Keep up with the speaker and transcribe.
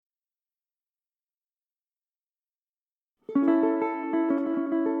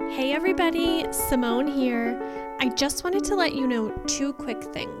Hey everybody, Simone here. I just wanted to let you know 2 quick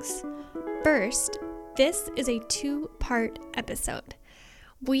things. First, this is a 2-part episode.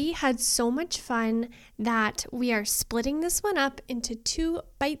 We had so much fun that we are splitting this one up into 2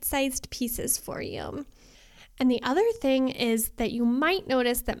 bite-sized pieces for you. And the other thing is that you might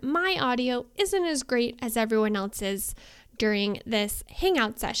notice that my audio isn't as great as everyone else's during this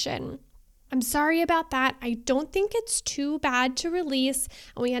hangout session. I'm sorry about that. I don't think it's too bad to release,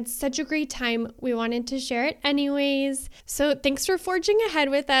 and we had such a great time. We wanted to share it anyways. So thanks for forging ahead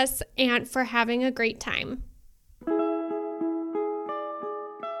with us and for having a great time.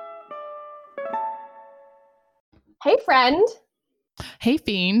 Hey friend. Hey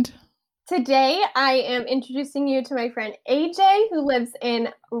fiend. Today I am introducing you to my friend AJ, who lives in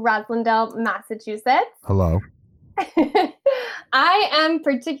Roslindale, Massachusetts. Hello. I am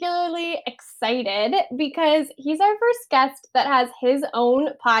particularly excited because he's our first guest that has his own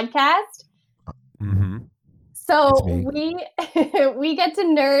podcast. Mm-hmm. So we get to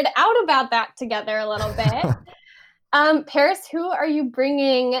nerd out about that together a little bit. Paris, who are you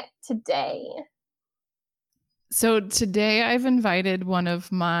bringing today? So today I've invited one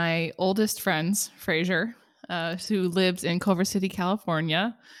of my oldest friends, Fraser, who lives in Culver City,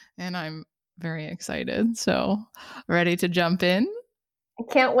 California, and I'm very excited. So ready to jump in? I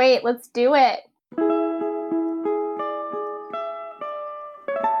can't wait. Let's do it.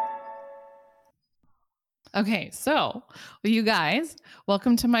 Okay, so you guys,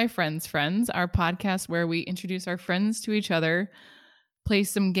 welcome to My Friends Friends, our podcast where we introduce our friends to each other, play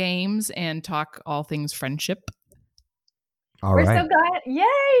some games, and talk all things friendship. We're so glad.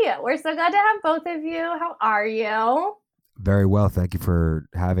 Yay! We're so glad to have both of you. How are you? Very well. Thank you for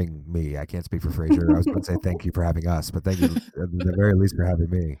having me. I can't speak for Fraser. I was going to say thank you for having us, but thank you at the very least for having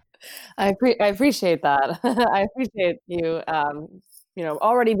me. I appreciate that. I appreciate you,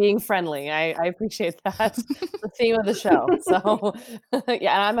 already being friendly. I appreciate that. The theme of the show. So,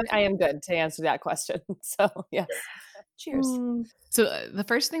 yeah, I am good to answer that question. So, yes. Cheers. So the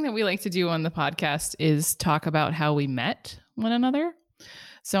first thing that we like to do on the podcast is talk about how we met one another.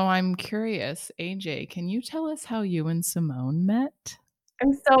 So I'm curious, AJ, can you tell us how you and Simone met?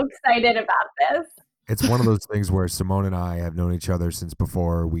 I'm so excited about this. It's one of those things where Simone and I have known each other since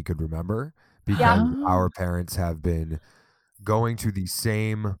before we could remember, because our parents have been going to the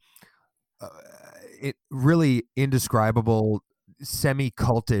same really indescribable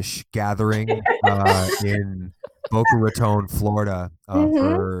semi-cultish gathering in Boca Raton, Florida,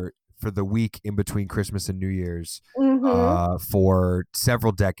 for the week in between Christmas and New Year's for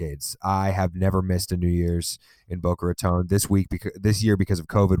several decades. I have never missed a New Year's in Boca Raton. This year, because of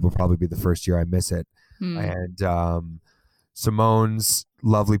COVID, will probably be the first year I miss it. And Simone's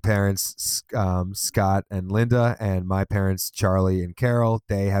lovely parents, Scott and Linda, and my parents, Charlie and Carol,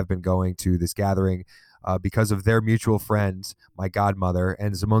 they have been going to this gathering because of their mutual friends, my godmother,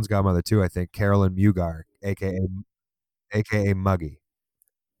 and Simone's godmother too, I think, Carolyn Mugar, aka Muggy.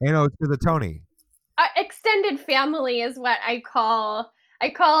 You know, to the Tony. Extended family is what I call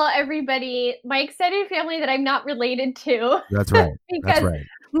everybody, my extended family that I'm not related to. That's right. Because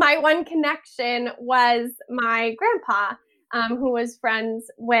my one connection was my grandpa, who was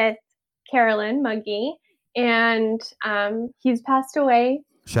friends with Carolyn Muggy, and he's passed away.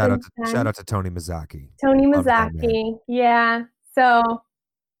 Shout out to Tony Mazzocchi. Tony Mazzocchi, yeah. So,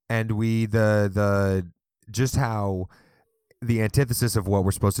 and we just how the antithesis of what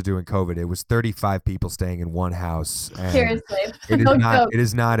we're supposed to do in COVID. It was 35 people staying in one house. And seriously, it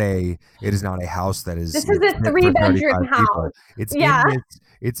is not a house that is. This is a 3-bedroom house.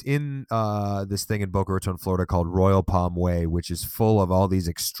 It's in this thing in Boca Raton, Florida called Royal Palm Way, which is full of all these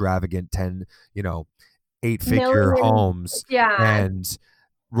extravagant 8-figure homes. Yeah. And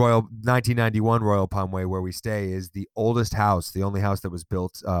 1991 Royal Palm Way, where we stay, is the oldest house, the only house that was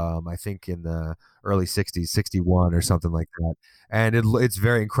built, I think, in the early 60s, 61 or something like that. And it's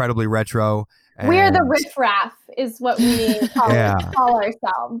very incredibly retro. We are the riffraff, is what we call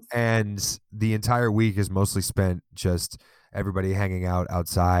ourselves. And the entire week is mostly spent just everybody hanging out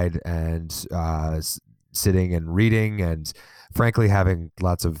outside and sitting and reading and, frankly, having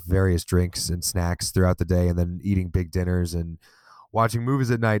lots of various drinks and snacks throughout the day, and then eating big dinners and watching movies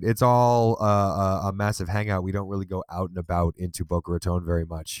at night. It's all a massive hangout. We don't really go out and about into Boca Raton very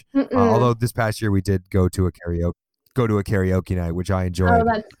much. Although this past year we did go to a karaoke night, which I enjoyed. Oh,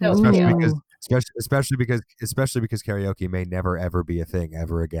 that's so especially because karaoke may never ever be a thing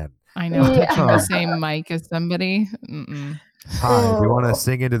ever again. I know. Touching the same mic as somebody. Hi, do you want to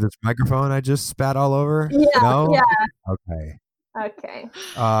sing into this microphone I just spat all over? Yeah. No? Yeah. Okay.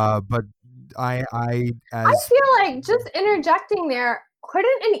 But I feel like, just interjecting there,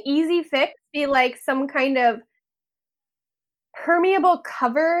 couldn't an easy fix be like some kind of permeable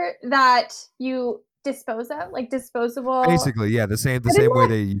cover that you dispose of, like disposable? Basically, yeah, the same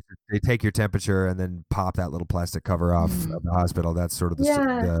way they take your temperature and then pop that little plastic cover off of the hospital. That's sort of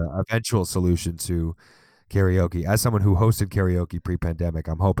the eventual solution to karaoke. As someone who hosted karaoke pre-pandemic,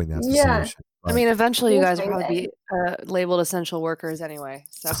 I'm hoping that's the solution. I mean, eventually you guys will probably be labeled essential workers anyway.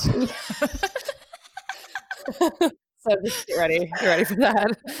 So, so just get ready for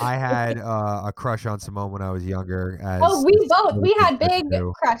that. I had a crush on Simone when I was younger. We had big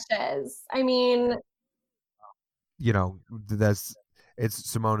crushes. I mean, you know,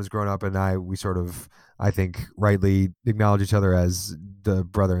 Simone has grown up, and we sort of, I think, rightly acknowledge each other as the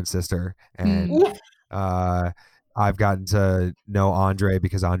brother and sister. And I've gotten to know Andre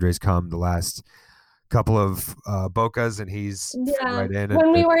because Andre's come the last couple of Bocas, and he's right in.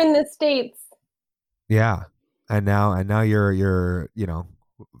 When we were in the States. Yeah. And now you're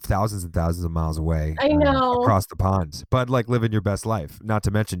thousands and thousands of miles away. I know. Across the pond. But like living your best life. Not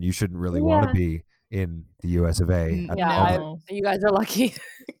to mention you shouldn't really want to be in the US of A. You guys are lucky.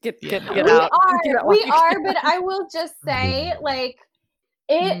 Get out. We are, but I will just say, like,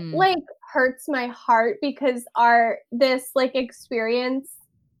 it like hurts my heart because this like experience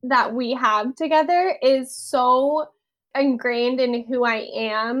that we have together is so ingrained in who I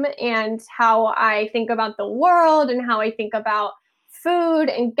am and how I think about the world and how I think about food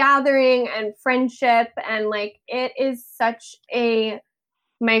and gathering and friendship. And like, it is such a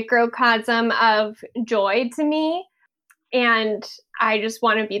microcosm of joy to me. And I just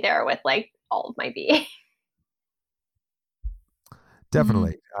want to be there with like all of my being.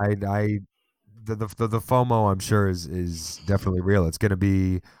 Definitely. The FOMO, I'm sure, is definitely real. It's going to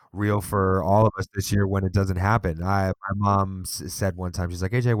be real for all of us this year when it doesn't happen. My mom said one time, she's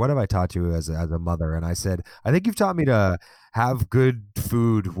like, AJ, what have I taught you as a mother? And I said, I think you've taught me to have good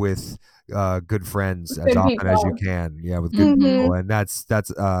food with good friends as often as you can. Yeah, with good people. And that's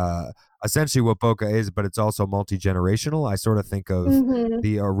essentially what Boca is, but it's also multi-generational. I sort of think of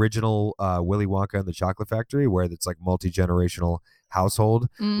the original Willy Wonka and the Chocolate Factory, where it's like multi-generational household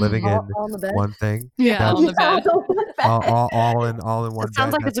living in one thing. Yeah, on the bed. all in one. It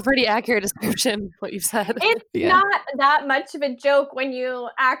sounds like it's a pretty accurate description what you've said. It's not that much of a joke when you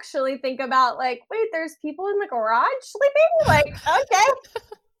actually think about like, wait, there's people in the garage sleeping? Like, okay.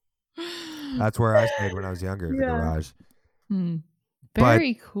 That's where I stayed when I was younger, the garage.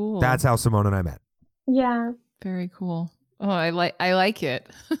 Very cool. That's how Simone and I met. Yeah. Very cool. Oh, I like it.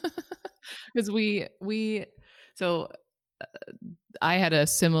 Because I had a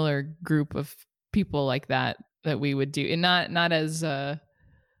similar group of people like that we would do, and not as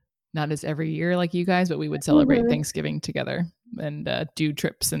every year like you guys, but we would celebrate Thanksgiving together and do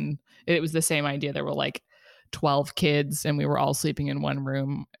trips. And it was the same idea. There were like 12 kids, and we were all sleeping in one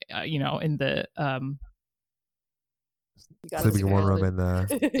room. In the sleeping in one room in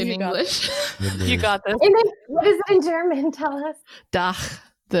English. You got this. And then, what is it in German? Tell us. Dach,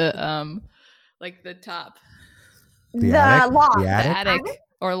 the like the top. The attic? Loft. The attic? The attic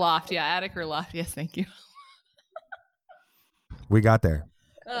or loft. Yeah, attic or loft. Yes, thank you. We got there.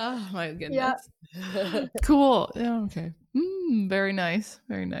 Oh my goodness. Yeah. Cool. Yeah, okay. Very nice.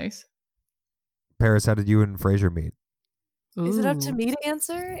 Very nice. Paris, how did you and Fraser meet? Is it up to me to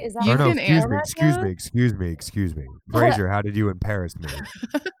answer? Is that excuse me. Fraser, how did you and Paris meet?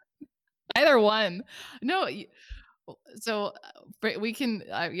 Either one. No. So we can.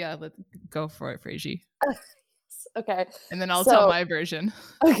 Let's go for it, Fraser. Okay. And then I'll tell my version.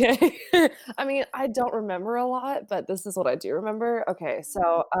 Okay. I mean, I don't remember a lot, but this is what I do remember. Okay.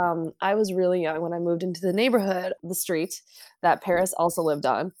 So I was really young when I moved into the neighborhood, the street that Paris also lived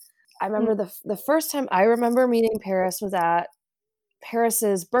on. I remember the first time I remember meeting Paris was at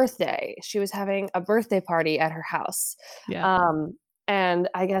Paris's birthday. She was having a birthday party at her house. Yeah. And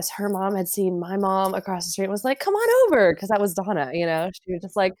I guess her mom had seen my mom across the street and was like, come on over. Because that was Donna, she was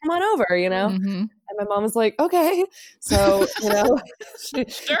just like, come on over, And my mom was like, okay. So, sure.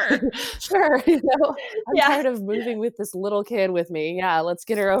 I'm tired of moving with this little kid with me. Yeah, let's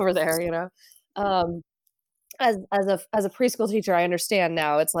get her over there, As a preschool teacher, I understand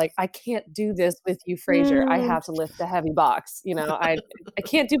now. It's like, I can't do this with you, Fraser. I have to lift a heavy box. I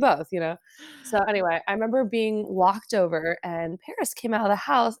can't do both. So anyway, I remember being walked over, and Paris came out of the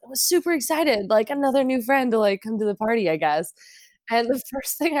house and was super excited, like another new friend to like come to the party, I guess. And the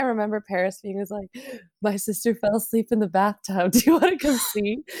first thing I remember Paris being was like, "My sister fell asleep in the bathtub. Do you want to come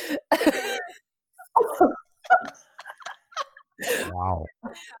see?" Wow.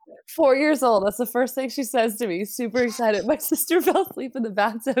 4 years old. That's the first thing she says to me. Super excited. My sister fell asleep in the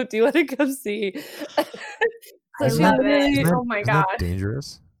bathtub. Do you want to come see? I Isn't love that- it. isn't that- Oh my isn't that gosh.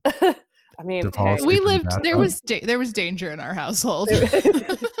 dangerous? I mean, To fall hey. asleep We in the lived. There bathtub? was danger in our household.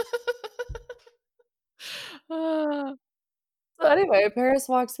 So anyway, Paris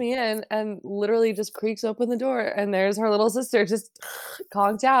walks me in and literally just creaks open the door, and there's her little sister just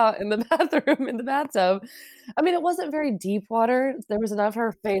conked out in the bathroom in the bathtub. I mean, it wasn't very deep water. There was enough.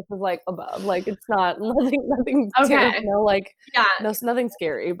 Her face was like above, like it's not nothing. Okay. Yeah. Nothing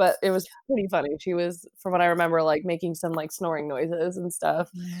scary, but it was pretty funny. She was, from what I remember, like making some like snoring noises and stuff.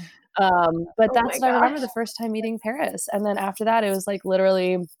 But Oh that's my what I remember gosh. the first time meeting Paris, and then after that, it was like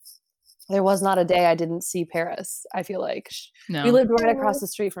literally. There was not a day I didn't see Paris. I feel like No. we lived right across the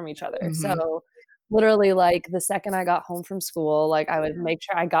street from each other. Mhm. So literally, like the second I got home from school, like I would make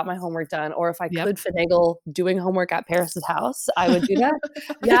sure I got my homework done, or if I Yep. could finagle doing homework at Paris's house, I would do that.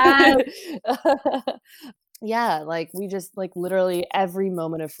 Yes. Yeah, like we just like literally every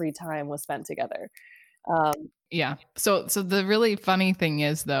moment of free time was spent together. Yeah. So the really funny thing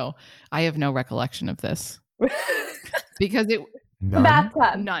is, though, I have no recollection of this because it The None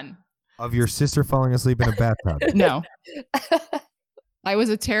bathtub. none. of your sister falling asleep in a bathtub. No. I was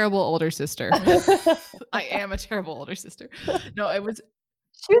a terrible older sister. I am a terrible older sister. No, it was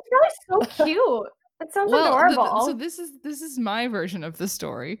She was really so cute. That sounds adorable. so this is my version of the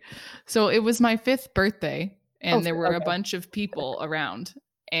story. So it was my 5th birthday, and there were a okay. bunch of people around,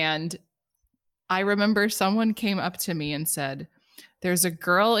 and I remember someone came up to me and said, "There's a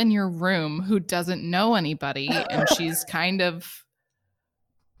girl in your room who doesn't know anybody, and she's kind of,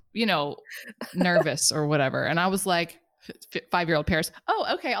 nervous or whatever." And I was like, 5-year-old Paris, "Oh,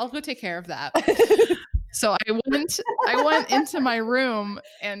 okay, I'll go take care of that." So I went into my room,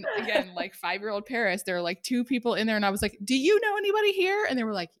 and again, like 5-year-old Paris, there were like 2 people in there, and I was like, "Do you know anybody here?" And they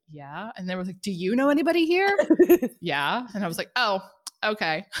were like, "Yeah." And they were like, "Do you know anybody here?" "Yeah." And I was like, "Oh,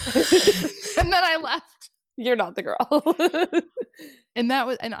 okay." And then I left. You're not the girl. And that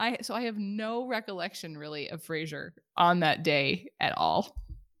was, I have no recollection really of Frasier on that day at all.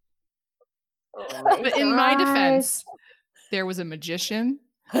 Oh my But in my gosh. defense, there was a magician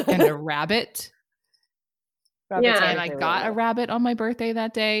and a rabbit. Rabbit's Yeah. my And I favorite got a animal. rabbit on my birthday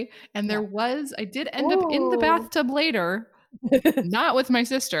that day. And I did end up in the Ooh. bathtub later, not with my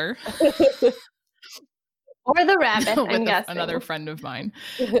sister, Or the rabbit, I'm with guessing. another friend of mine.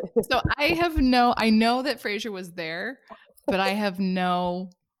 So I know that Frasier was there, but I have no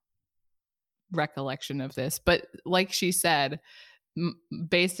recollection of this. But like she said,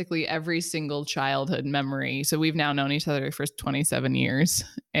 basically every single childhood memory. So we've now known each other for 27 years,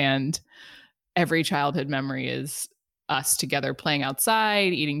 and every childhood memory is us together playing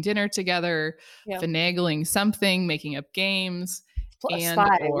outside, eating dinner together, Yeah. finagling something, making up games. And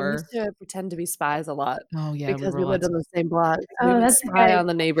Spy. We or used to pretend to be spies a lot oh yeah, because we we were lived lots on the same block. Oh, We would that's spy good. on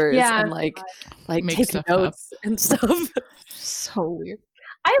the neighbors Yeah. and like Make take stuff up. notes and stuff. so weird.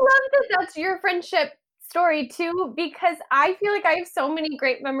 I love that that's your friendship story too, because I feel like I have so many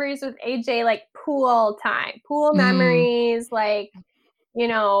great memories with AJ, like pool time, pool memories, like,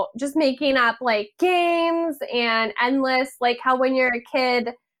 just making up like games and endless, like how when you're a kid,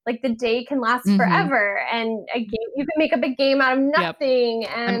 like the day can last forever, and a game, you can make up a game out of nothing.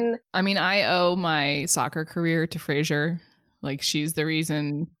 And I mean, I owe my soccer career to Frasier. Like, she's the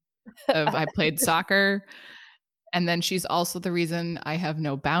reason I played soccer. And then she's also the reason I have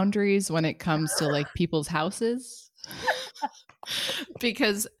no boundaries when it comes to like people's houses.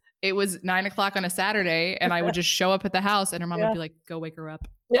 Because it was 9:00 on a Saturday, and I would just show up at the house, and her mom would be like, "Go wake her up."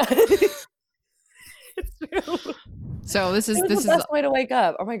 Yeah. It's true. So this is It was the best way to wake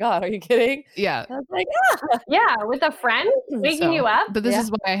up. Oh my god, are you kidding? yeah. I was like, yeah, with a friend waking you up. But this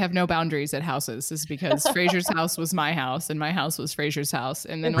is why I have no boundaries at houses, is because Frasier's house was my house, and my house was Frasier's house.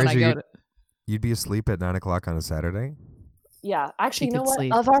 And then when I go to You'd be asleep at 9:00 on a Saturday? yeah, actually, you know could what?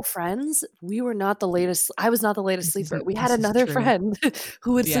 sleep. Of our friends, we were not the latest. I was not the latest This sleeper. isn't- We had this is another true. friend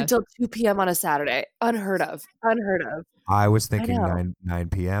who would sleep Yes. till 2 p.m. on a Saturday. Unheard of. Unheard of. I was thinking know. 9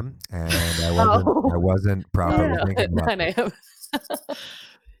 p.m. and I Oh. wasn't properly Yeah. thinking about 9 a.m.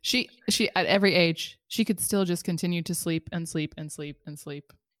 she at every age, she could still just continue to sleep and sleep and sleep and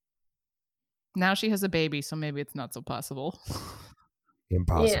sleep. Now she has a baby, so maybe it's not so possible.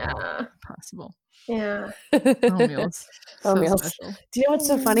 impossible. Yeah, Possible. yeah. Oh, meals. Oh, So meals. special. Do you know what's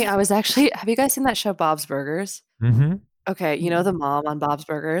so funny? I was actually, have you guys seen that show Bob's Burgers? Mm-hmm. Okay, you know the mom on Bob's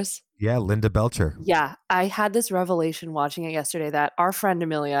Burgers? Yeah, Linda Belcher. Yeah, I had this revelation watching it yesterday that our friend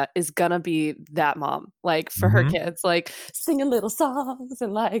Amelia is gonna be that mom, like for her Mhm. kids, like singing little songs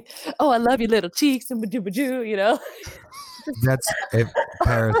and like, oh, I love you, little cheeks and badoo, you know. That's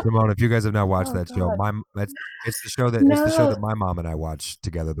Paris, Simone. If you guys have not watched Oh, that show, God. it's the show that No. my mom and I watch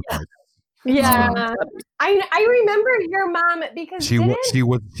together the most. Yeah. I remember your mom because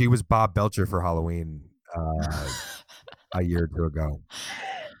She was Bob Belcher for Halloween a year or two ago.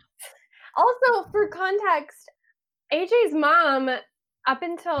 Also, for context, AJ's mom, up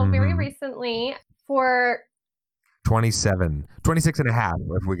until very recently, for 26 and a half,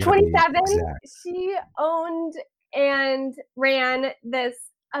 if we're going to be 27, exact. she owned and ran this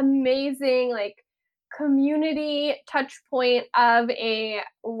amazing community touch point of a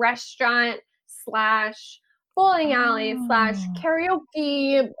restaurant / bowling alley /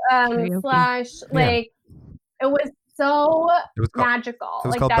 karaoke / it was so magical. It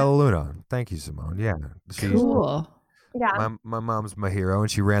was called Bella Luna. Thank you, Simone. Yeah. Cool. Yeah. My mom's my hero,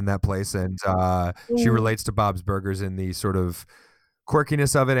 and she ran that place, and she relates to Bob's Burgers in the sort of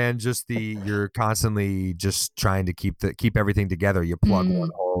quirkiness of it, and just you're constantly just trying to keep everything together. You plug one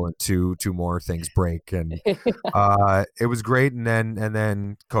hole and two more things break, and it was great. And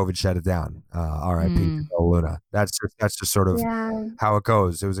then COVID shut it down. R.I.P. to Bella Luna. That's just sort of how it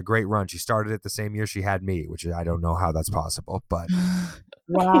goes. It was a great run. She started it the same year she had me, which I don't know how that's possible, but.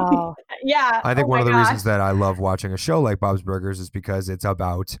 Wow. Yeah. I think one of the reasons that I love watching a show like Bob's Burgers is because it's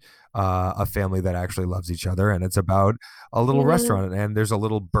about a family that actually loves each other, and it's about a little restaurant, and there's a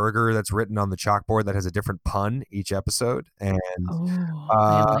little burger that's written on the chalkboard that has a different pun each episode. And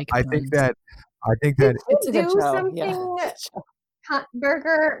I think that it's a good show.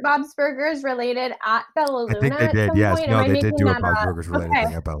 Bob's Burgers related at Bella Luna. I think they did. Yes, no, they did do a Bob's up? Burgers related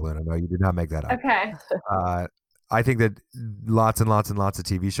thing at Bella Luna. No, you did not make that up. Okay. I think that lots and lots and lots of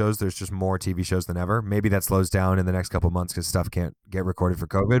TV shows, there's just more TV shows than ever. Maybe that slows down in the next couple of months because stuff can't get recorded for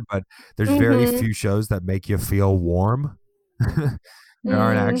COVID, but there's very few shows that make you feel warm. There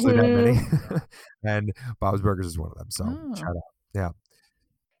aren't actually that many. And Bob's Burgers is one of them. So shout out. Yeah.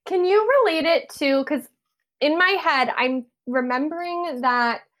 Can you relate it to, because in my head, I'm remembering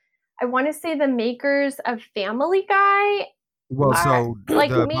that I want to say the makers of Family Guy. Well, so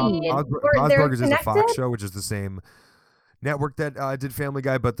Bob's Burgers is a Fox show, which is the same network that did Family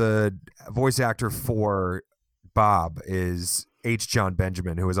Guy, but the voice actor for Bob is H. Jon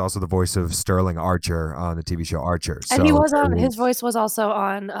Benjamin, who is also the voice of Sterling Archer on the TV show Archer. And he was on. His voice was also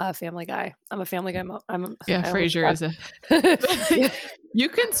on Family Guy. I'm a Family Guy. Frasier is a. You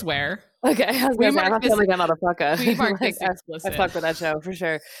can swear. Okay, I'm a Family Guy motherfucker. I fuck with that show for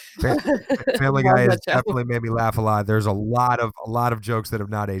sure. Family Guy has definitely made me laugh a lot. There's a lot of jokes that have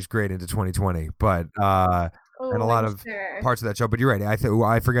not aged great into 2020, but and a lot of parts of that show. But you're right.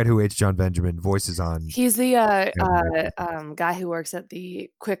 I forget who H. Jon Benjamin voices on. He's the guy who works at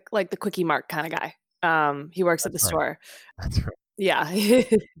the Quickie Mart kind of guy. He works at the store. That's right. Yeah.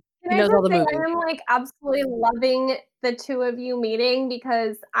 Can I just say, I'm absolutely loving the two of you meeting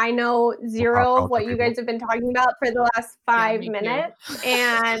because I know zero of what you guys have been talking about for the last 5 minutes.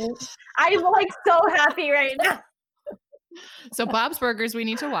 And I'm so happy right now. So Bob's Burgers, we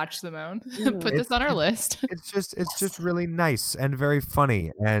need to watch, Simone. Put this on our list. It's just really nice and very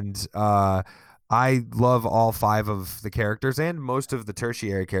funny. And I love all 5 of the characters and most of the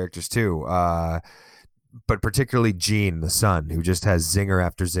tertiary characters too. But particularly Gene, the son, who just has zinger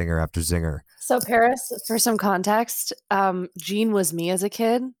after zinger after zinger. So Paris, for some context, Gene was me as a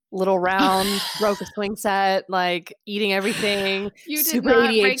kid. Little round, broke a swing set, eating everything. You did not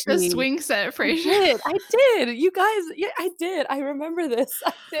break the swing set, Frasier. I did. You guys, I did. I remember this.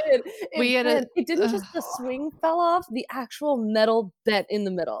 I did. It didn't just the swing fell off. The actual metal bent in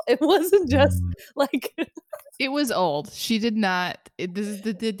the middle. It wasn't just It was old. She did not. It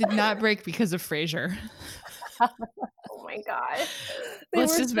did not break because of Frasier. Oh my god!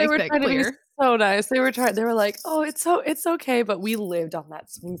 Let's just make that clear. So nice. They were like, "Oh, it's okay," but we lived on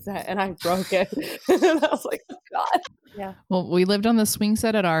that swing set, and I broke it. And I was like, oh, "God." Yeah. Well, we lived on the swing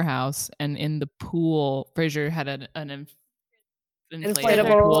set at our house, and in the pool, Frasier had an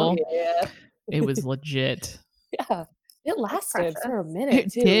inflatable pool. Yeah. It was legit. Yeah. It lasted for a minute.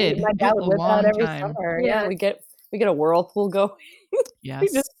 It too. did. My dad would whip out every summer. Yeah, we get a whirlpool going. Yes. We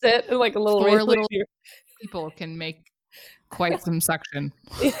just sit in a little 4 little people can make quite some suction.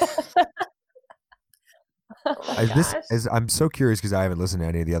 I'm so curious because I haven't listened to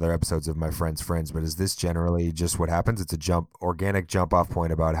any of the other episodes of My Friend's Friends, but is this generally just what happens? It's a organic jump off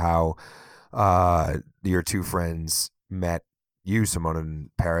point about how your 2 friends met you, Simone and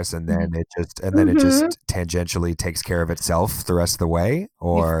Paris, and then it just tangentially takes care of itself the rest of the way,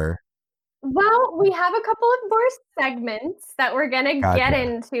 or well, we have a couple of more segments that we're gonna get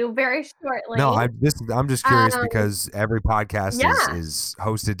into very shortly. No, I'm just curious because every podcast is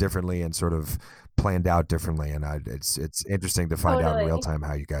hosted differently and sort of planned out differently, and it's interesting to find out in real time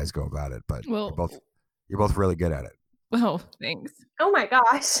how you guys go about it. But you're both really good at it. Oh, thanks. Oh my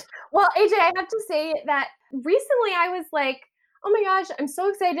gosh. Well, AJ, I have to say that recently I was like, oh my gosh, I'm so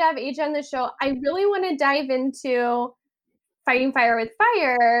excited to have AJ on the show. I really want to dive into Fighting Fire with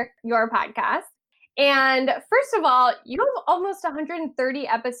Fire, your podcast. And first of all, you have almost 130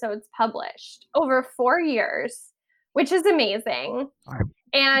 episodes published over 4 years, which is amazing.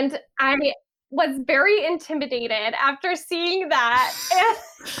 And I was very intimidated after seeing that.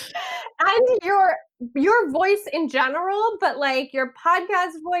 And your voice in general, but like your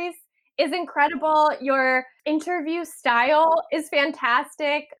podcast voice is incredible. Your interview style is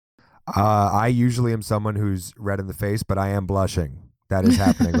fantastic. I usually am someone who's red in the face, but I am blushing. That is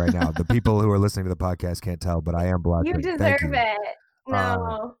happening right now. The people who are listening to the podcast can't tell, but I am blushing. You deserve it.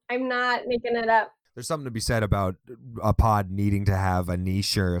 No, I'm not making it up. There's something to be said about a pod needing to have a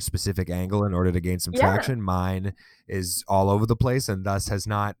niche or a specific angle in order to gain some traction. Mine is all over the place and thus has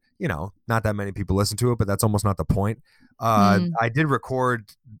not, not that many people listen to it, but that's almost not the point. I did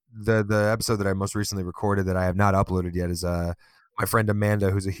record the episode that I most recently recorded that I have not uploaded yet is my friend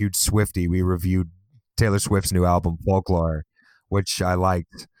Amanda, who's a huge Swiftie. We reviewed Taylor Swift's new album, Folklore, which I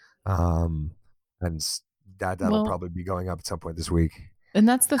liked. And that'll probably be going up at some point this week. And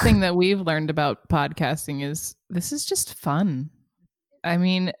that's the thing that we've learned about podcasting is this is just fun. I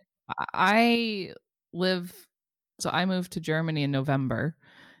mean, I moved to Germany in November,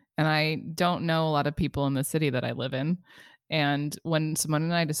 and I don't know a lot of people in the city that I live in. And when Simone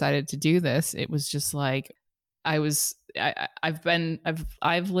and I decided to do this, it was just like I've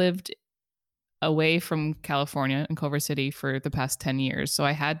lived away from California in Culver City for the past 10 years. So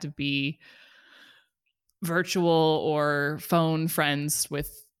I had to be virtual or phone friends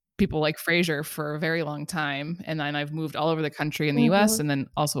with people like Frasier for a very long time. And then I've moved all over the country in the US and then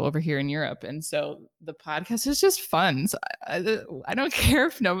also over here in Europe. And so the podcast is just fun. So I don't care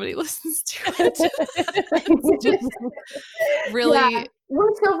if nobody listens to it. It's just really. Yeah. We're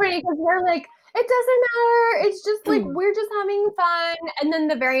so funny because we're like, it doesn't matter. It's just like, we're just having fun. And then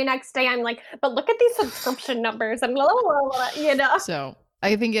the very next day I'm like, but look at these subscription numbers and blah, blah, blah, So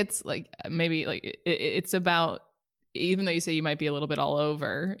I think it's like, maybe like it's about, even though you say you might be a little bit all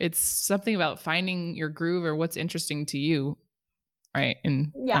over, it's something about finding your groove or what's interesting to you. Right.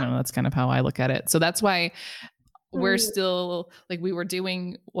 And I don't know, that's kind of how I look at it. So that's why we're still like, we were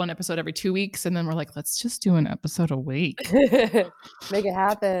doing one episode every 2 weeks. And then we're like, let's just do an episode a week. Make it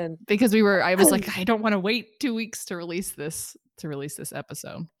happen. Because I was like, I don't want to wait 2 weeks to release this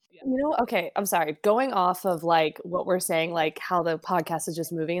episode. Okay, I'm sorry. Going off of like what we're saying, like how the podcast is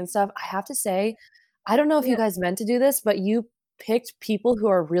just moving and stuff, I have to say, I don't know if you guys meant to do this, but you picked people who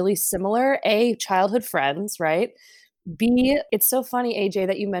are really similar. A, childhood friends, right? B, it's so funny, AJ,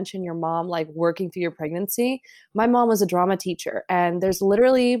 that you mentioned your mom like working through your pregnancy. My mom was a drama teacher, and there's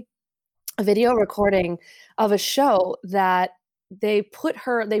literally a video recording of a show that they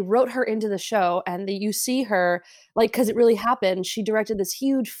wrote her into the show, and you see her like, because it really happened, she directed this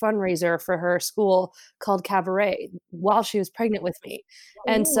huge fundraiser for her school called Cabaret while she was pregnant with me.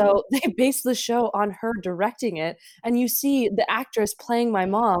 And so they based the show on her directing it, and you see the actress playing my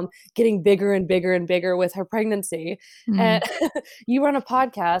mom getting bigger and bigger and bigger with her pregnancy. And you run a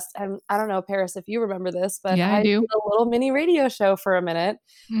podcast, and I don't know, Paris, if you remember this, but I do a little mini radio show for a minute.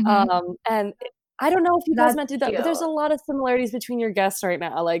 And I don't know if you guys meant to do that, but there's a lot of similarities between your guests right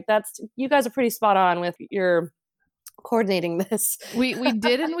now. Like you guys are pretty spot on with your coordinating this. We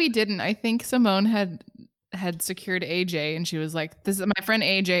did and we didn't. I think Simone had secured AJ, and she was like, "This is my friend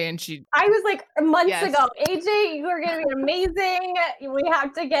AJ," and I was like months ago, AJ, you are going to be amazing. We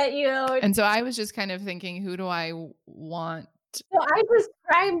have to get you. And so I was just kind of thinking, who do I want? So I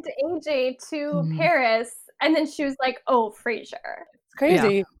described AJ to Paris, and then she was like, "Oh, Frasier." It's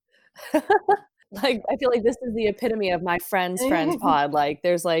crazy. Yeah. Like, I feel like this is the epitome of my friends pod. Like,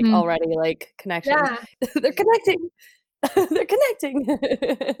 there's like already like connections. Yeah. They're connecting. They're connecting.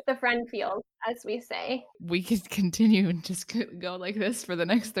 The friend field, as we say. We could continue and just go like this for the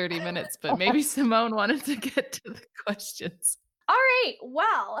next 30 minutes, but maybe Simone wanted to get to the questions. All right.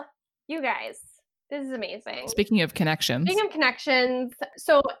 Well, you guys, this is amazing. Speaking of connections,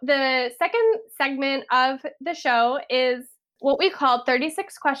 so the second segment of the show is what we call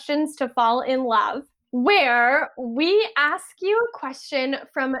 36 questions to fall in love, where we ask you a question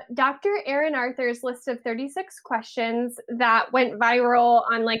from Dr. Aaron Arthur's list of 36 questions that went viral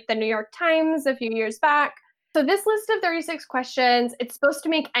on like the New York Times a few years back. So this list of 36 questions, it's supposed to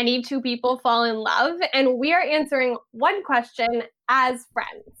make any two people fall in love, and we are answering one question as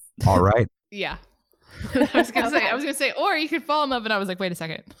friends. All right. Yeah. I was gonna say, or you could fall in love, and I was like, wait a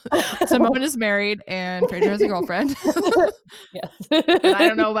second. Simone is married, and Fraser has a girlfriend. Yes. And I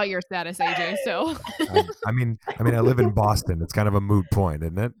don't know about your status, AJ. So, I mean, I live in Boston. It's kind of a moot point,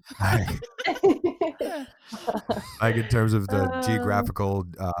 isn't it? Like in terms of the geographical.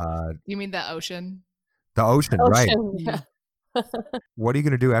 You mean the ocean? The ocean, right? Yeah. What are you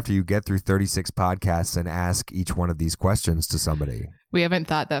going to do after you get through 36 podcasts and ask each one of these questions to somebody? We haven't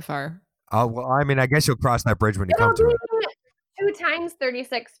thought that far. Oh, well, I mean, I guess you'll cross that bridge when you come to it. 2 times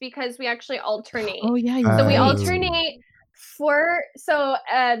 36 because we actually alternate. Oh yeah, So we Oh. alternate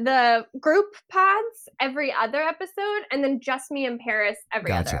the group pods every other episode, and then just me and Paris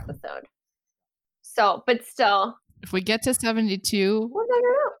every other Gotcha. episode. So, but still, If we get to 72, we'll figure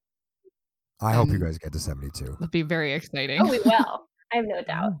it out. I hope you guys get to 72. it'll be very exciting. Oh, we will. I have no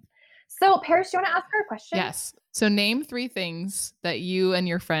doubt. So, Paris, do you want to ask her a question? Yes. So name 3 things that you and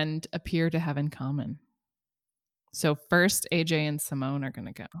your friend appear to have in common. So first, AJ and Simone are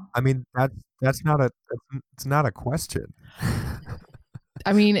gonna go. I mean, it's not a question.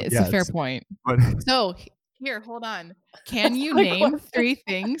 I mean, it's a fair Yes. point. But So here, hold on. Can you Like name what? 3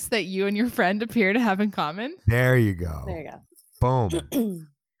 things that you and your friend appear to have in common? there you go. There you go. Boom.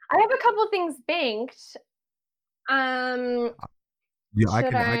 I have a couple things banked. Yeah, I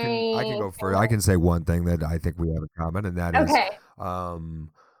Should can go I- first. I can say one thing that I think we have in common, and that is Okay.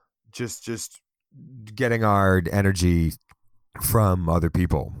 just getting our energy from other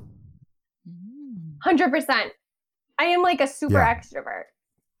people. 100%. I am like a super Yeah. extrovert.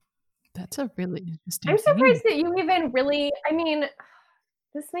 That's a really interesting I'm thing. surprised that you even really, I mean,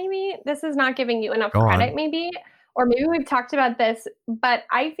 this is not giving you enough Go on. credit, maybe, or maybe we've talked about this, but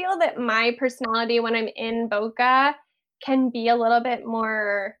I feel that my personality when I'm in Boca can be a little bit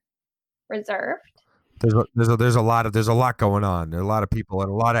more reserved. There's a lot going on. There are a lot of people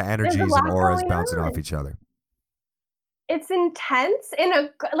and a lot of energies and lot auras going bouncing off on. each other. It's intense in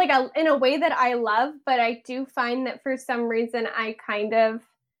a way that I love, but I do find that for some reason I kind of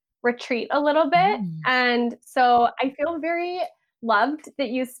retreat a little bit. And so I feel very loved that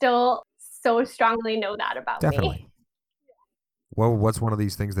you still so strongly know that about me. Definitely. Well, what's one of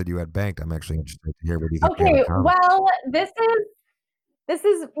these things that you had banked? I'm actually interested to hear what you think. we have Okay, in common. well, this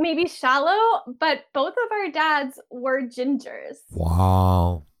is maybe shallow, but both of our dads were gingers.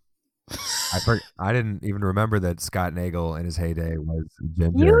 Wow. I didn't even remember that Scott Nagel in his heyday was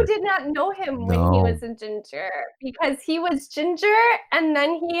ginger. You did not know him when he No. was a ginger because he was ginger and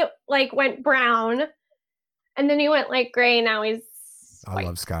then he like went brown and then he went like gray. Now he's I white.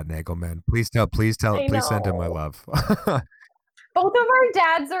 love Scott Nagel, man. Please send him my know. love. Both of our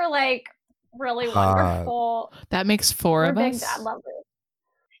dads are like really wonderful. That makes 4 We're of big us. dad lovers.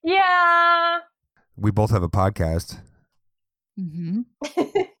 Yeah. We both have a podcast. Mm-hmm.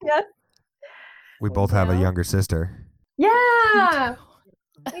 Yes. We We both have a do. younger sister, Yeah.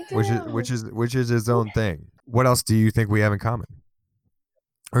 We do. which is his own thing. What else do you think we have in common?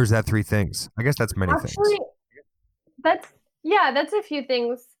 Or is that 3 things? I guess that's many Actually, things. that's a few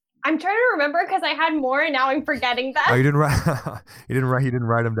things. I'm trying to remember because I had more and now I'm forgetting them. Oh, you didn't write. you didn't write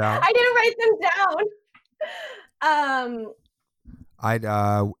them down. I didn't write them down.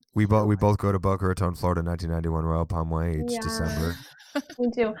 We both go to Boca Raton, Florida, 1991 Royal Palm Way each Yeah. December. We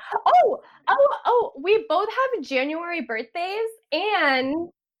do. Oh, we both have January birthdays and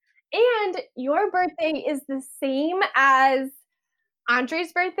your birthday is the same as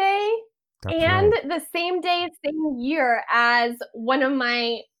Andre's birthday That's and right. the same day, same year as one of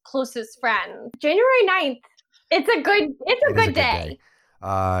my closest friends. January 9th. It's a good day.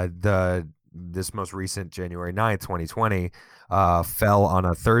 This most recent January 9th, 2020, fell on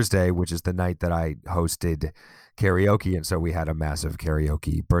a Thursday, which is the night that I hosted karaoke, and so we had a massive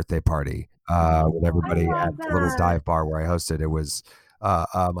karaoke birthday party with everybody I at love the little that. dive bar where I hosted. It was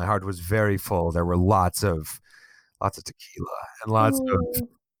my heart was very full. There were lots of tequila and lots of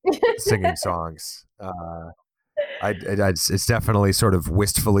singing songs. It's definitely sort of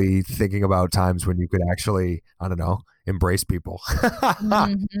wistfully thinking about times when you could actually, I don't know, embrace people.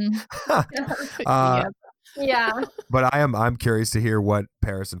 Mhm. Uh, Yep. Yeah. But I'm curious to hear what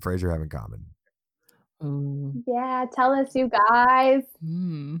Paris and Fraser have in common. Ooh. Yeah, tell us, you guys.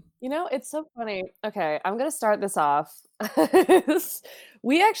 Mm. You know, it's so funny. Okay, I'm going to start this off. I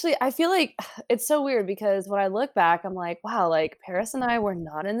feel like it's so weird because when I look back, I'm like, wow, like Paris and I were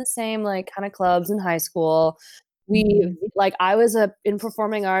not in the same like kind of clubs in high school. I was in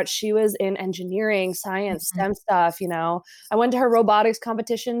performing arts. She was in engineering, science, STEM stuff, you know. I went to her robotics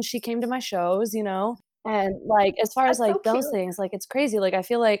competition. She came to my shows, you know. And like, as far as That's so like those cute. things, like it's crazy. Like, I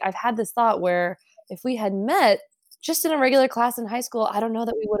feel like I've had this thought where if we had met just in a regular class in high school, I don't know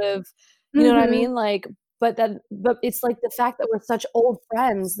that we would have You know what I Mhm. mean? Like, but it's like the fact that we're such old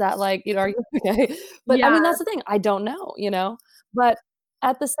friends that like, are you okay? But I Yeah. mean, that's the thing. I don't know, But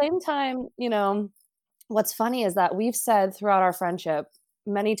at the same time, what's funny is that we've said throughout our friendship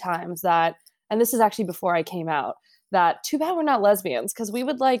many times that, and this is actually before I came out, that too bad we're not lesbians because we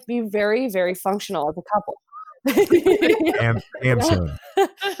would like be very, very functional as a couple. Am soon.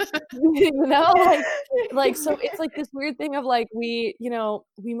 So it's like this weird thing of like we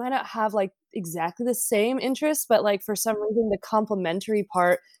might not have like exactly the same interests, but like for some reason the complementary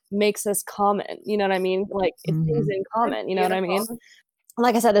part makes us common. You know what I mean? Like it's things in common. You know what I mean? Beautiful.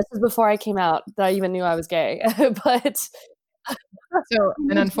 Like I said, this is before I came out that I even knew I was gay. But So,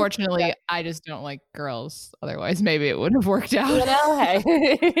 and unfortunately, I just don't like girls. Otherwise, maybe it would have worked out.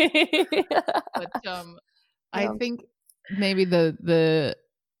 hey. But I think maybe the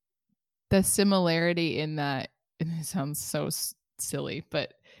similarity in that, and it sounds so silly,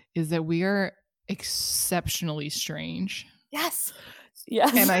 but is that we are exceptionally strange. Yes.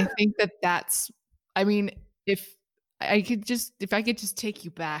 And I think that's, I mean, if I could just take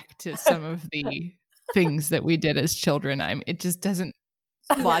you back to some of the things that we did as children, it just doesn't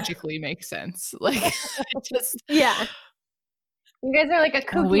logically make sense. Like, it just, Yeah. You guys are like a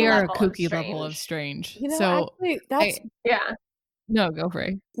kooky we are a level kooky of level of strange. Actually, that's yeah. No, go for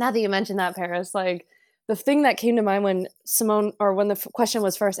it. now that you mentioned that, Paris, like the thing that came to mind when Simone, or when the question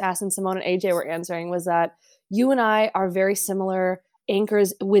was first asked and Simone and AJ were answering, was that you and I are very similar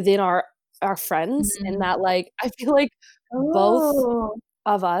anchors within our friends, Mhm. and that like I feel like both Oh.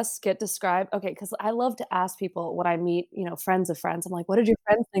 of us get described. Okay, because I love to ask people when I meet, friends of friends. I'm like, what did your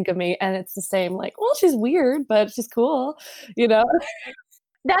friends think of me? And it's the same, like, well, she's weird, but she's cool,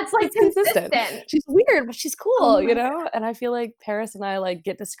 That's like It's consistent. consistent. She's weird, but she's cool, Oh my And I feel like Paris and I like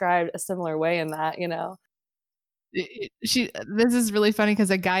get described a similar way in that, This is really funny because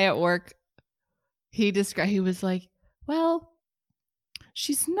a guy at work, he was like, well,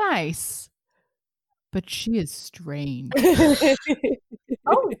 she's nice, but she is strange.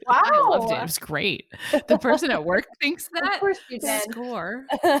 Oh wow. I loved it. It was great. The person at work thinks that. Of course you did. Score.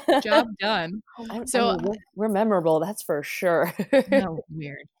 Job done. So we're memorable, that's for sure. No,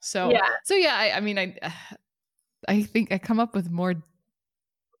 weird. So Yeah. I think I come up with more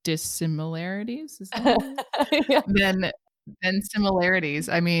dissimilarities is that than similarities.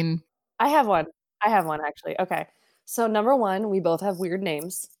 I mean, I have one actually. Okay. So number one, we both have weird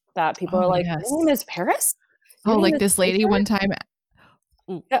names that people are like, yes. your name is Paris? Your name like is this lady Fraser? one time.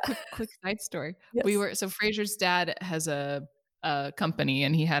 Ooh, Yeah. quick side story. Yes. So Fraser's dad has a company,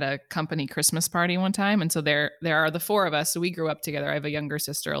 and he had a company Christmas party one time, and so there are the four of us. So we grew up together. I have a younger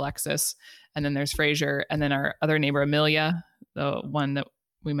sister, Alexis, and then there's Fraser, and then our other neighbor, Amelia, the one that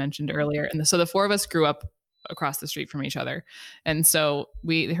we mentioned earlier. And so the four of us grew up across the street from each other. And so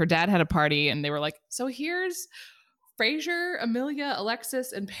her dad had a party, and they were like, so here's Fraser, Amelia,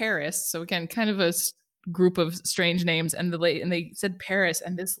 Alexis, and Paris. So again, kind of a group of strange names. And they said Paris,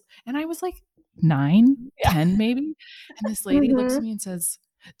 and I was like 9, 10 maybe. And this lady looks at me and says,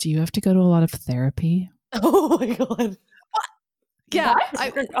 do you have to go to a lot of therapy? Oh my God. Yeah,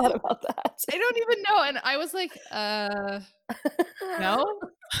 I forgot about that. I don't even know. And I was like, no.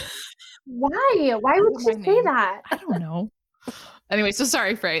 Why? Why would What's she my say name? that? I don't know. Anyway, so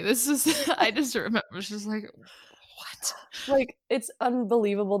sorry, Frey. This is, I just remember, she's like, what? Like, it's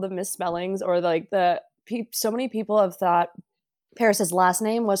unbelievable the misspellings, or like so many people have thought Paris's last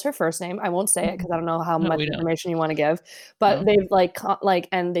name was her first name. I won't say it because I don't know how much information you want to give, but they've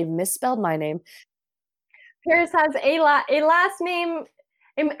and they've misspelled my name. Paris has a last name,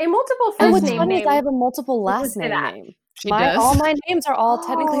 a multiple first and what's name. funny is I have a multiple last name. All my names are all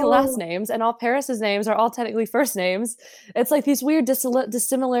technically last names, and all Paris's names are all technically first names. It's like these weird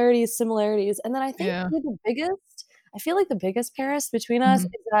similarities. And then I think I feel like the biggest Paris between us is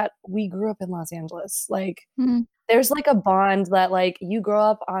that we grew up in Los Angeles. Like, there's like a bond that like you grow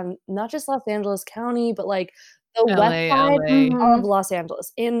up on not just Los Angeles County, but like the west side of Los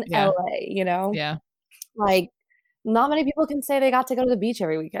Angeles in LA, Yeah. Like, not many people can say they got to go to the beach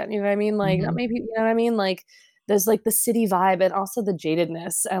every weekend. You know what I mean? Like, not many people, you know what I mean? Like, there's like the city vibe, and also the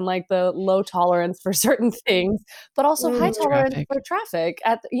jadedness, and like the low tolerance for certain things, but also high tolerance for traffic.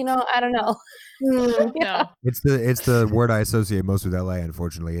 I don't know. No, it's the word I associate most with LA.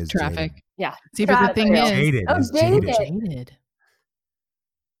 Unfortunately, is traffic. jaded. Yeah. See, but the thing is, jaded. Jaded.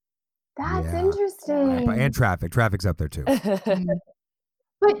 That's interesting. And traffic's up there too.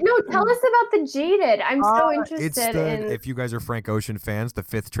 But no, tell us about the Jaded. I'm so interested in. If you guys are Frank Ocean fans, the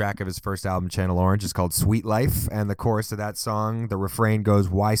 5th track of his first album, Channel Orange, is called Sweet Life. And the chorus of that song, the refrain goes,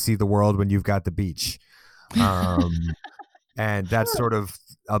 why see the world when you've got the beach? And that's sort of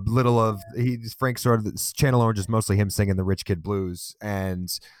a little of Frank sort of Channel Orange is mostly him singing the Rich Kid Blues, and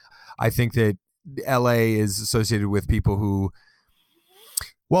I think that LA is associated with people who,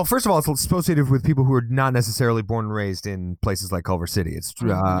 well, first of all, it's associated with people who are not necessarily born and raised in places like Culver City. It's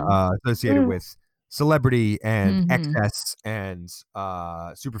associated with celebrity and excess and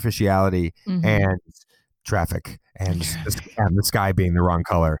superficiality and traffic and the sky being the wrong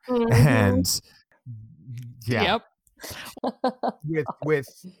color and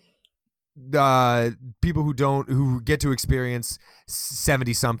with people who get to experience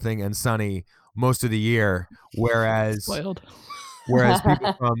 70 something and sunny most of the year, whereas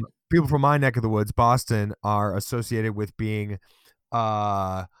people from my neck of the woods, Boston, are associated with being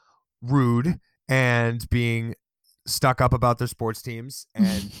rude and being stuck up about their sports teams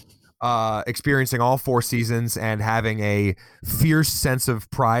and experiencing all 4 seasons and having a fierce sense of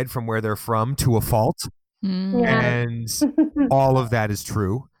pride from where they're from to a fault. And all of that is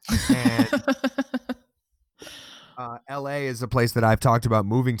true. And LA is a place that I've talked about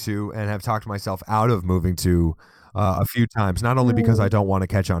moving to and have talked myself out of moving to a few times, not only because I don't want to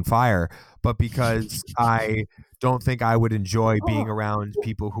catch on fire, but because I don't think I would enjoy being around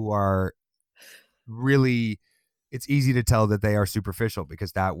people who are really, it's easy to tell that they are superficial,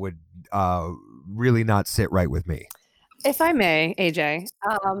 because that would really not sit right with me. If I may, AJ,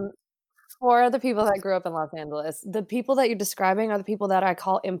 for the people that grew up in Los Angeles, the people that you're describing are the people that I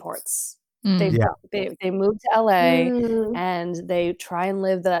call imports. They move to LA and they try and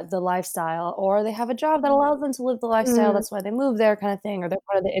live the lifestyle, or they have a job that allows them to live the lifestyle. That's why they move there, kind of thing, or they're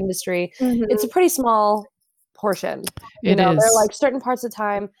part of the industry. It's a pretty small portion. They're like certain parts of the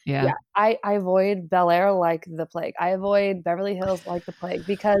time. I avoid Bel Air like the plague. I avoid Beverly Hills like the plague,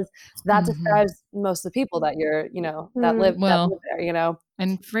 because that describes most of the people that that live there.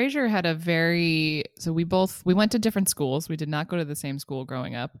 And Frasier had we went to different schools. We did not go to the same school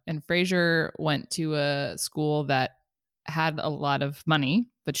growing up. And Frasier went to a school that had a lot of money,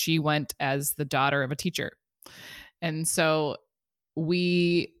 but she went as the daughter of a teacher. And so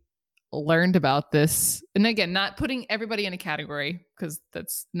we learned about this. And again, not putting everybody in a category, because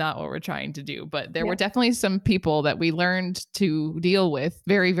that's not what we're trying to do. But there were definitely some people that we learned to deal with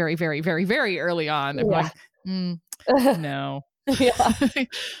very, very, very, very, very early on. I'm like, no.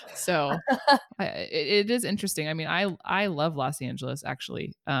 So it is interesting. I mean, I love Los Angeles,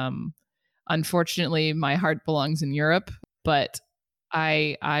 actually. Unfortunately, my heart belongs in Europe, but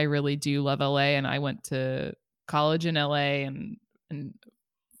I really do love LA, and I went to college in LA, and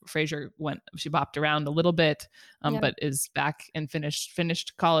Frasier she bopped around a little bit, but is back and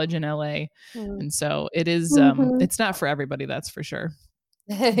finished college in LA. And so it is it's not for everybody, that's for sure.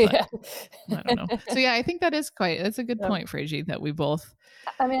 I don't know. So I think that's a good point, Frasier, that we both,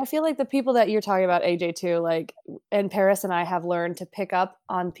 I mean, I feel like the people that you're talking about, AJ, too, like, and Paris and I have learned to pick up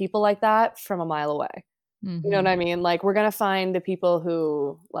on people like that from a mile away. You know what I mean? Like, we're going to find the people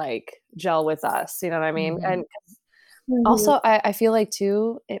who like gel with us, you know what I mean? And also I feel like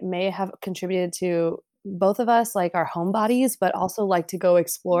too, it may have contributed to both of us, like our homebodies, but also like to go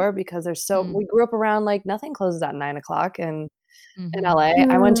explore, because we grew up around like nothing closes at 9:00 in LA.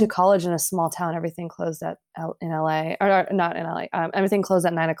 I went to college in a small town. Everything closed in LA, or not in LA. Everything closed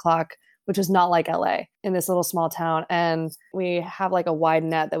at 9:00, which is not like LA, in this little small town. And we have like a wide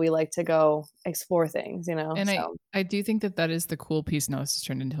net that we like to go explore things, And I do think that is the cool piece. Now it's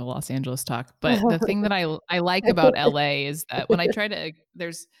turned into a Los Angeles talk. But the thing that I like about LA is that when I try to,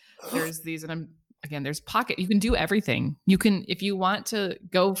 there's these, and there's pocket. You can do everything. You can, if you want to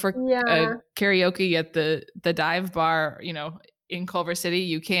go for karaoke at the dive bar, in Culver City,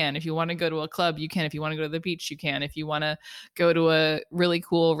 you can. If you want to go to a club, you can. If you want to go to the beach, you can. If you want to go to a really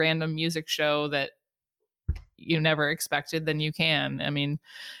cool random music show that you never expected, then you can. I mean,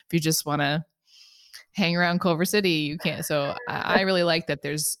 if you just want to hang around Culver City, you can. So I really like that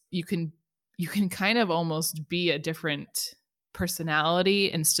you can kind of almost be a different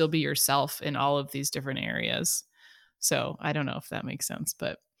personality and still be yourself in all of these different areas. So I don't know if that makes sense,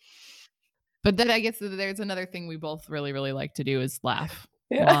 but then I guess there's another thing we both really, really like to do is laugh.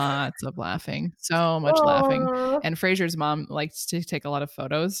 Lots of laughing. So much laughing. And Frasier's mom likes to take a lot of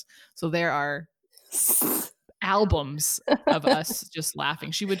photos. So there are albums of us just laughing.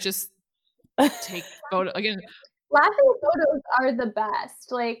 She would just take photo again. Laughing photos are the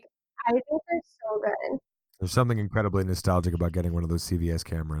best. Like, I think they're so good. There's something incredibly nostalgic about getting one of those CVS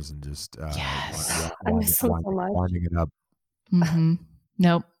cameras and just winding it up.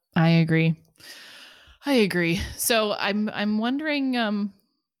 Nope. I agree. So I'm wondering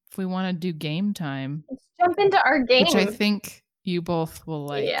if we want to do game time. Let's jump into our game, which I think you both will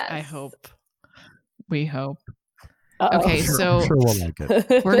like. Yes. I hope. We hope. Okay, I'm sure we'll like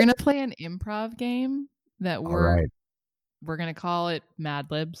it. we're gonna play an improv game that All right. we're gonna call it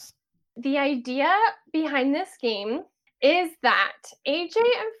Mad Libs. The idea behind this game is that AJ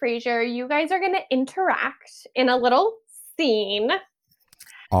and Fraser, you guys are going to interact in a little scene.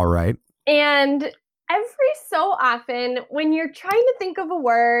 All right. And every so often, when you're trying to think of a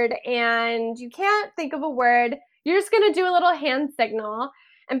word and you can't think of a word, you're just going to do a little hand signal.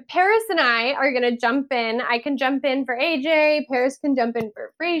 And Paris and I are going to jump in. I can jump in for AJ. Paris can jump in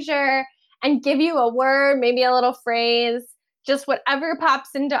for Fraser and give you a word, maybe a little phrase, just whatever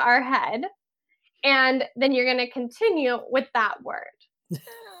pops into our head. And then you're going to continue with that word.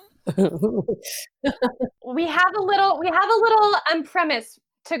 we have a little premise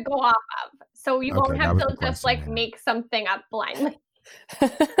to go off of, so you won't have to just make something up blindly.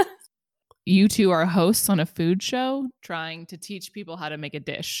 You two are hosts on a food show trying to teach people how to make a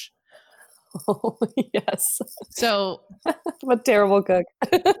dish. Oh, yes. So I'm a terrible cook.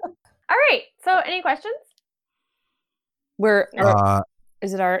 All right. So any questions?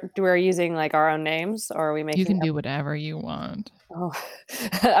 Is it we're using like our own names, or are we making? You can do whatever you want. Oh,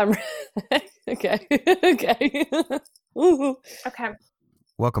 okay. Okay. Okay.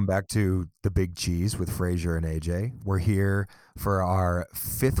 Welcome back to The Big Cheese with Fraser and AJ. We're here for our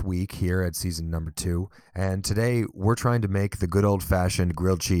 5th week here at season number 2. And today we're trying to make the good old-fashioned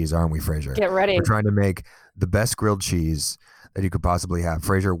grilled cheese, aren't we, Fraser? Get ready. We're trying to make the best grilled cheese that you could possibly have.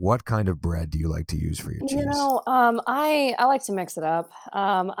 Fraser, what kind of bread do you like to use for your cheese? I like to mix it up.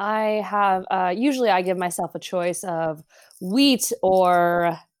 I have usually I give myself a choice of wheat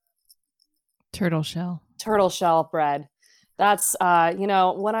or turtle shell bread. That's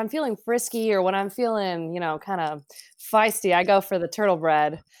when I'm feeling frisky or when I'm feeling kind of feisty, I go for the turtle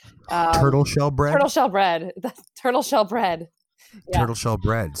bread. Turtle shell bread. Turtle shell bread. Turtle shell bread. Yeah. Turtle shell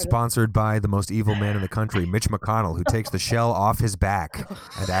bread, sponsored by the most evil man in the country, Mitch McConnell, who takes the shell off his back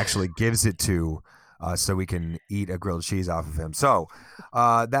and actually gives it to us so we can eat a grilled cheese off of him. So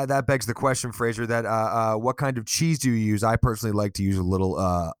that begs the question, Fraser, that what kind of cheese do you use? I personally like to use a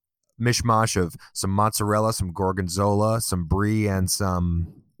little mishmash of some mozzarella, some gorgonzola, some brie, and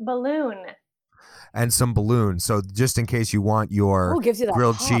some balloon. So just in case you want your gives you that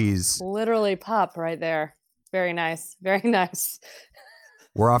grilled pop. cheese. Literally pop right there. Very nice. Very nice.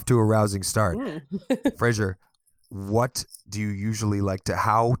 We're off to a rousing start. Fraser, what do you usually like to,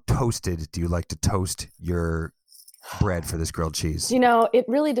 how toasted do you like to toast your bread for this grilled cheese? It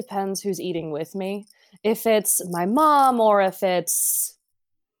really depends who's eating with me. If it's my mom or if it's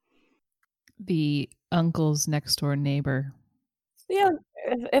the uncle's next door neighbor. Yeah.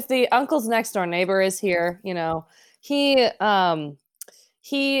 If the uncle's next door neighbor is here,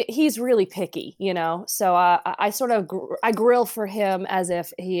 he's really picky, so I sort of I grill for him as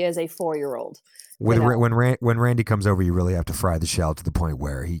if he is a 4-year-old. When Randy comes over, you really have to fry the shell to the point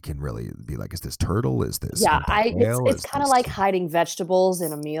where he can really be like, is this turtle? Is this it's kind of like hiding vegetables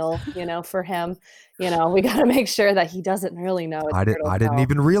in a meal, for him. We got to make sure that he doesn't really know it's turtle. I didn't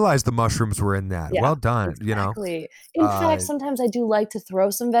even realize the mushrooms were in that. Yeah, well done. Exactly. In fact, sometimes I do like to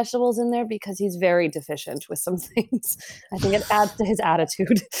throw some vegetables in there because he's very deficient with some things. I think it adds to his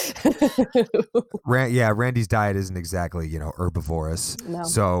attitude. Randy's diet isn't exactly, herbivorous. No.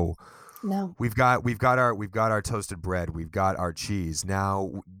 So no. We've got our toasted bread. We've got our cheese.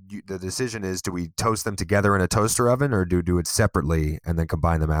 Now the decision is: do we toast them together in a toaster oven, or do it separately and then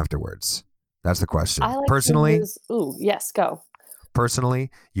combine them afterwards? That's the question. I like personally, yes, go. Personally,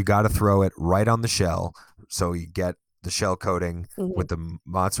 you got to throw it right on the shell, so you get the shell coating with the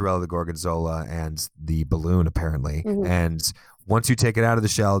mozzarella, the gorgonzola, and the balloon, apparently. And once you take it out of the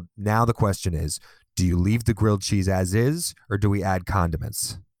shell, now the question is: do you leave the grilled cheese as is, or do we add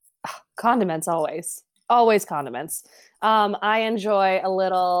condiments? Condiments, always condiments. I enjoy a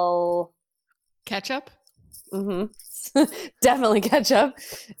little ketchup. Definitely ketchup.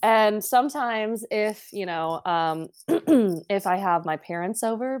 And sometimes if if I have my parents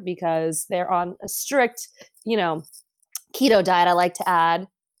over because they're on a strict keto diet, I like to add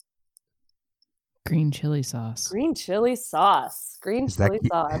green chili sauce. Is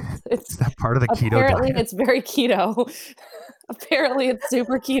that part of the keto diet? Apparently it's very keto. Apparently it's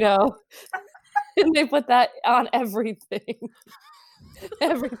super keto. And they put that on everything.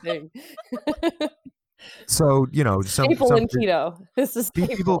 So, staple in keto. This is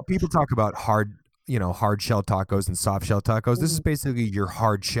people talk about hard shell tacos and soft shell tacos. This is basically your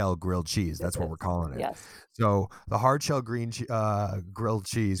hard shell grilled cheese. That's what we're calling it. Yes. So the hard shell grilled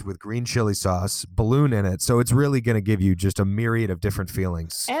cheese with green chili sauce, balloon in it. So it's really going to give you just a myriad of different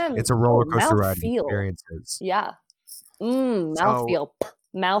feelings. And it's a roller coaster ride of experiences. Yeah. Mouthfeel.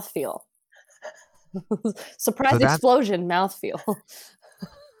 Surprise explosion, mouthfeel.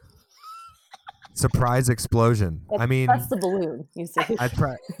 Surprise explosion. That's the balloon, you see. I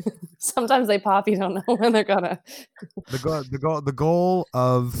Sometimes they pop, you don't know when they're gonna. The goal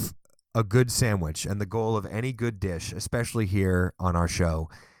of a good sandwich and the goal of any good dish, especially here on our show,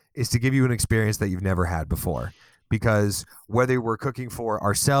 is to give you an experience that you've never had before. Because whether we're cooking for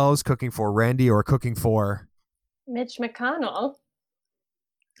ourselves, cooking for Randy, or cooking for Mitch McConnell.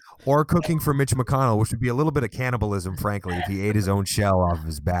 Or cooking for Mitch McConnell, which would be a little bit of cannibalism, frankly, if he ate his own shell off of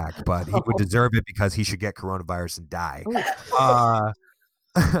his back. But he would deserve it because he should get coronavirus and die.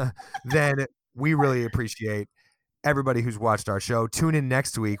 Then we really appreciate everybody who's watched our show. Tune in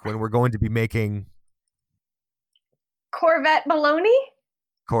next week when we're going to be making Corvette bologna.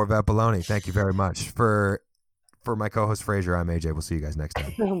 Corvette bologna. Thank you very much. For my co-host Fraser, I'm AJ. We'll see you guys next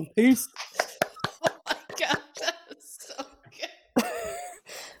time. Peace. Oh my God, that was so good.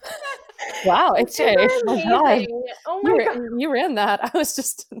 Wow, AJ. Oh my God. You ran that. I was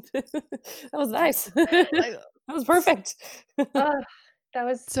just, that was nice. That was perfect. That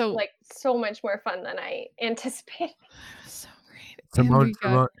was So much more fun than I anticipated. So great. Simone,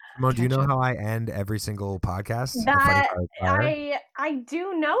 do you know how I end every single podcast? That I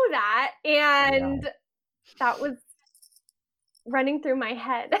do know that, and that was running through my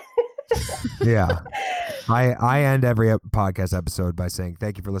head. Yeah. I end every podcast episode by saying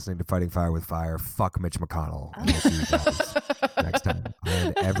thank you for listening to Fighting Fire with Fire. Fuck Mitch McConnell. And we'll see you guys next time. I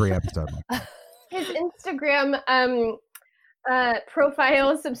end every episode. His Instagram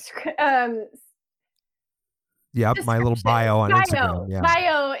profile Yep, my little bio on Instagram. Yeah.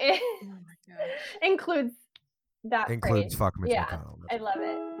 Bio includes that. Includes phrase. fuck Mitch McConnell. I love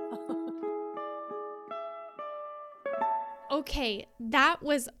it. Okay, that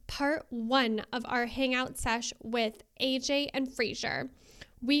was part 1 of our hangout sesh with AJ and Fraser.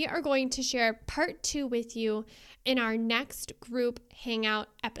 We are going to share part 2 with you in our next group hangout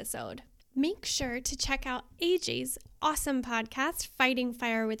episode. Make sure to check out AJ's awesome podcast, Fighting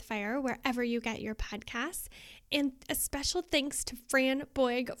Fire with Fire, wherever you get your podcasts. And a special thanks to Fran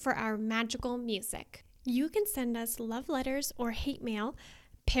Boig for our magical music. You can send us love letters or hate mail.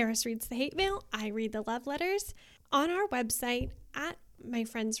 Paris reads the hate mail. I read the love letters on our website at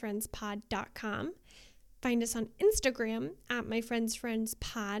myfriendsfriendspod.com. Find us on Instagram at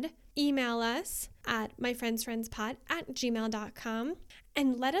myfriendsfriendspod. Email us at myfriendsfriendspod@gmail.com.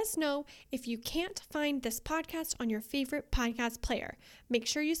 And let us know if you can't find this podcast on your favorite podcast player. Make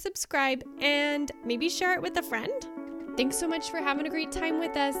sure you subscribe and maybe share it with a friend. Thanks so much for having a great time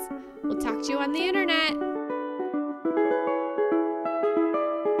with us. We'll talk to you on the internet.